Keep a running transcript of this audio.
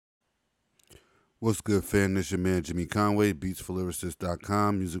What's good, fan? This your man Jimmy Conway,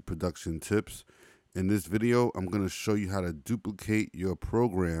 beatsforlyricist.com, music production tips. In this video, I'm going to show you how to duplicate your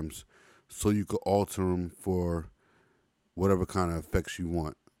programs so you can alter them for whatever kind of effects you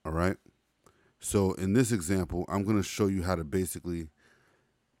want, all right? So in this example, I'm going to show you how to basically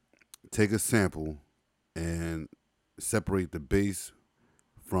take a sample and separate the bass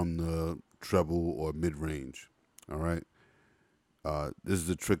from the treble or mid-range, all right? This is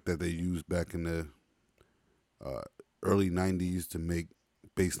a trick that they used back in the early 90s to make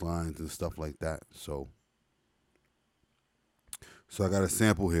bass lines and stuff like that. So I got a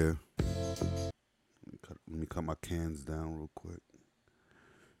sample here. Let me cut my cans down real quick.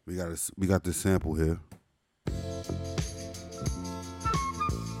 We got this sample here.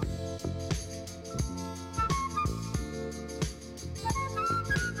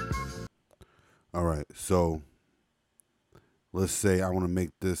 All right, so let's say I want to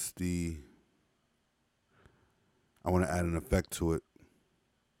make this I want to add an effect to it.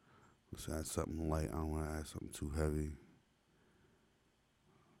 Let's add something light. I don't want to add something too heavy.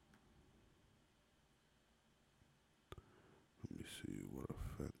 Let me see what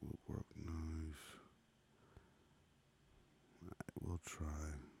effect would work nice. All right, we'll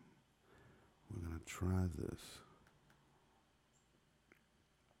try. We're going to try this.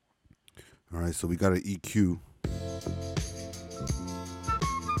 All right, so we got an EQ.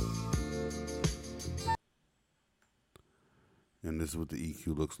 And this is what the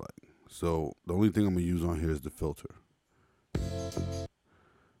EQ looks like. So the only thing I'm going to use on here is the filter.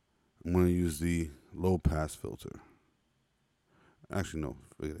 I'm going to use the low pass filter. Actually, no,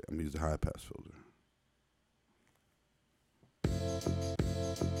 forget it. I'm going to use the high pass filter.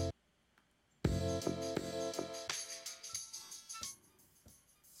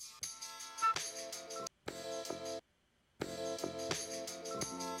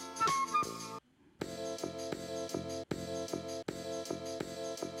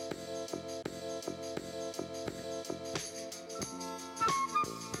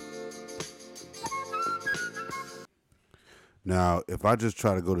 Now, if I just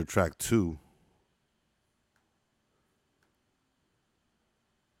try to go to track 2,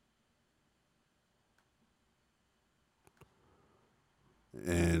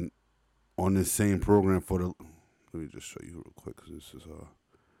 and on this same program for the, let me just show you real quick, because this is, let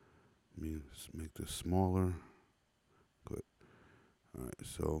me make this smaller. Good. All right,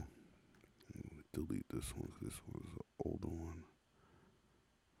 so delete this one, because this one's an older one.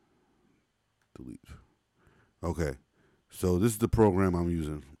 Delete. Okay. So this is the program I'm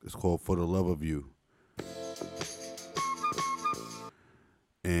using. It's called For the Love of You.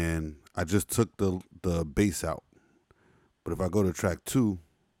 And I just took the bass out. But if I go to track 2,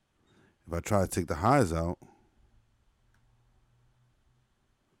 if I try to take the highs out,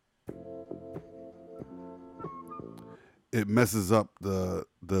 it messes up the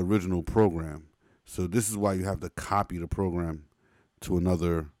original program. So this is why you have to copy the program to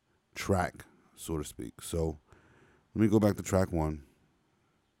another track, so to speak. So let me go back to track 1.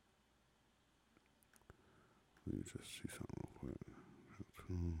 Let me just see something real quick.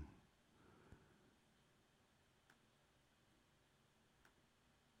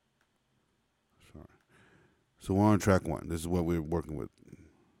 Sorry. So we're on track 1. This is what we're working with.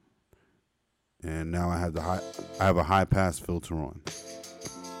 And now I have a high pass filter on.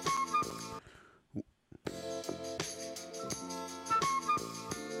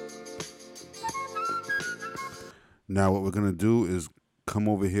 Now what we're going to do is come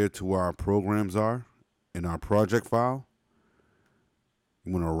over here to where our programs are in our project file.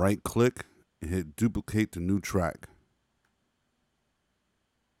 I'm going to right click and hit duplicate to new track.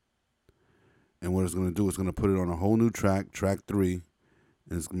 And what it's going to do is going to put it on a whole new track, track 3,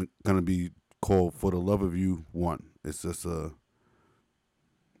 and it's going to be called For the Love of You 1. It's just a,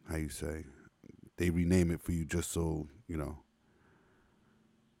 how you say, they rename it for you just so, you know.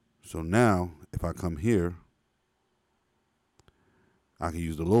 So now, if I come here, I can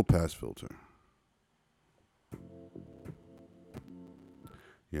use the low pass filter.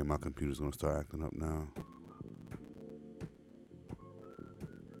 Yeah, my computer's going to start acting up now.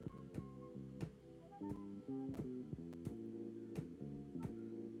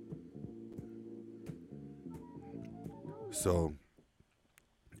 So,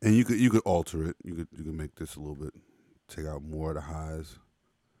 and you could alter it. You could make this a little bit, take out more of the highs.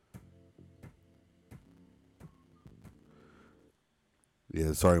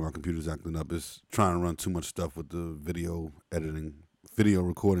 Yeah, sorry, my computer's acting up. It's trying to run too much stuff with the video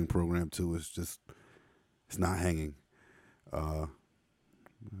recording program too. It's not hanging. Let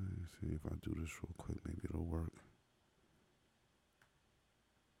me see if I do this real quick. Maybe it'll work.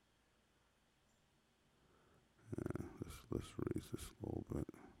 Let's raise this a little bit.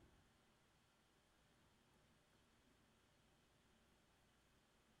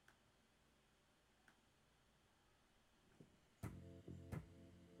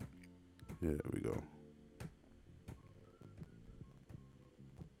 Yeah, there we go.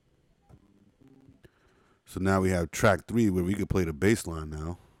 So now we have track 3 where we could play the bass line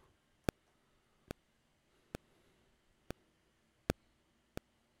now.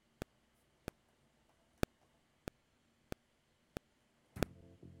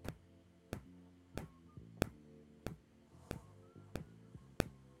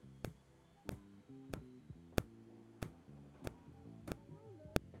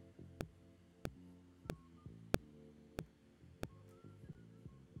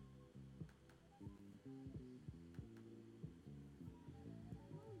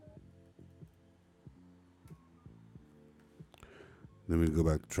 Then we go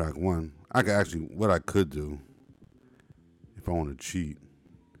back to track 1. I could actually, what I could do, if I want to cheat,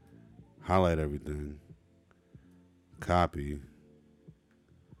 highlight everything, copy,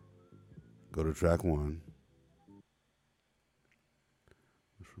 go to track 1,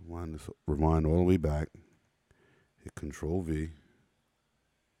 rewind all the way back, hit Control V.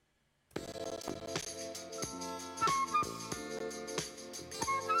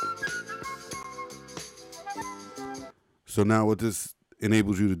 So now what this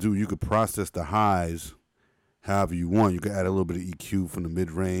enables you to do, you could process the highs however you want. You could add a little bit of EQ from the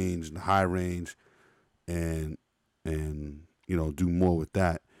mid-range and the high range and do more with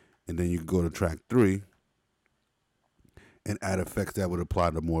that. And then you can go to track 3 and add effects that would apply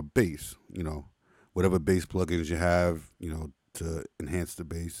to more bass. Whatever bass plugins you have, to enhance the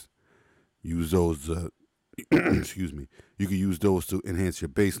bass. Use those excuse me. You can use those to enhance your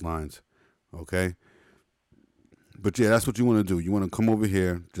bass lines. Okay? But yeah, that's what you want to do. You want to come over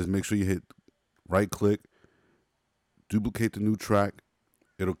here, just make sure you hit right click, duplicate the new track.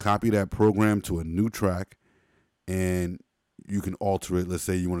 It'll copy that program to a new track, and you can alter it. Let's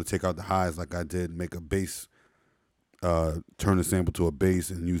say you want to take out the highs like I did, make a bass, turn the sample to a bass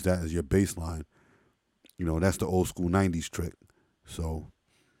and use that as your bass line. That's the old school 90s trick. So,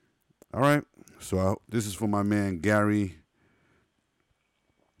 all right. So this is for my man Gary.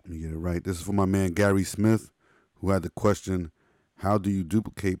 Let me get it right. This is for my man Gary Smith, who had the question, how do you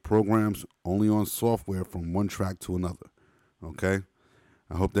duplicate programs only on software from one track to another? Okay?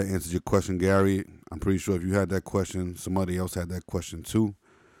 I hope that answers your question, Gary. I'm pretty sure if you had that question, somebody else had that question too.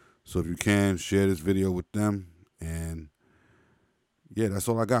 So if you can, share this video with them. And yeah, that's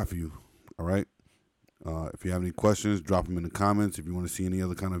all I got for you. All right? If you have any questions, drop them in the comments. If you want to see any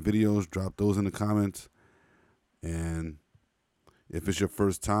other kind of videos, drop those in the comments. And if it's your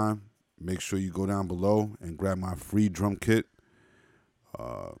first time, make sure you go down below and grab my free drum kit.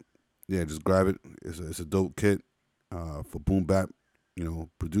 Just grab it. It's a dope kit for boom bap,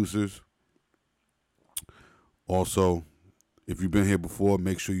 producers. Also, if you've been here before,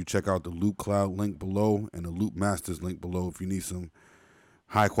 make sure you check out the Loop Cloud link below and the Loop Masters link below if you need some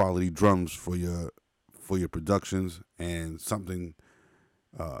high quality drums for your productions and something.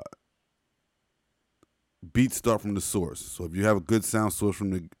 Beats start from the source. So if you have a good sound source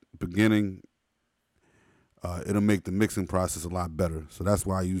from the beginning, it'll make the mixing process a lot better. So that's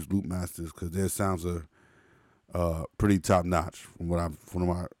why I use Loop Masters, because their sounds are pretty top notch from what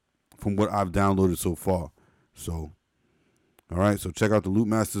I've downloaded so far. So, all right. So check out the Loop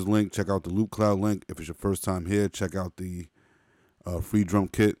Masters link. Check out the Loop Cloud link. If it's your first time here, check out the free drum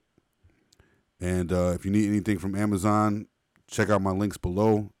kit. And if you need anything from Amazon, check out my links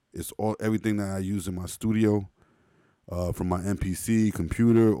below. It's everything that I use in my studio. From my MPC,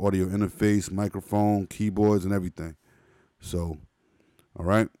 computer, audio interface, microphone, keyboards, and everything. So, all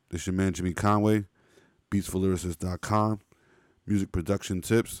right, this is your man Jimmy Conway, beatsforlyricists.com, music production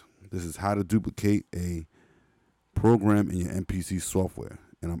tips. This is how to duplicate a program in your MPC software,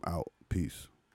 and I'm out. Peace.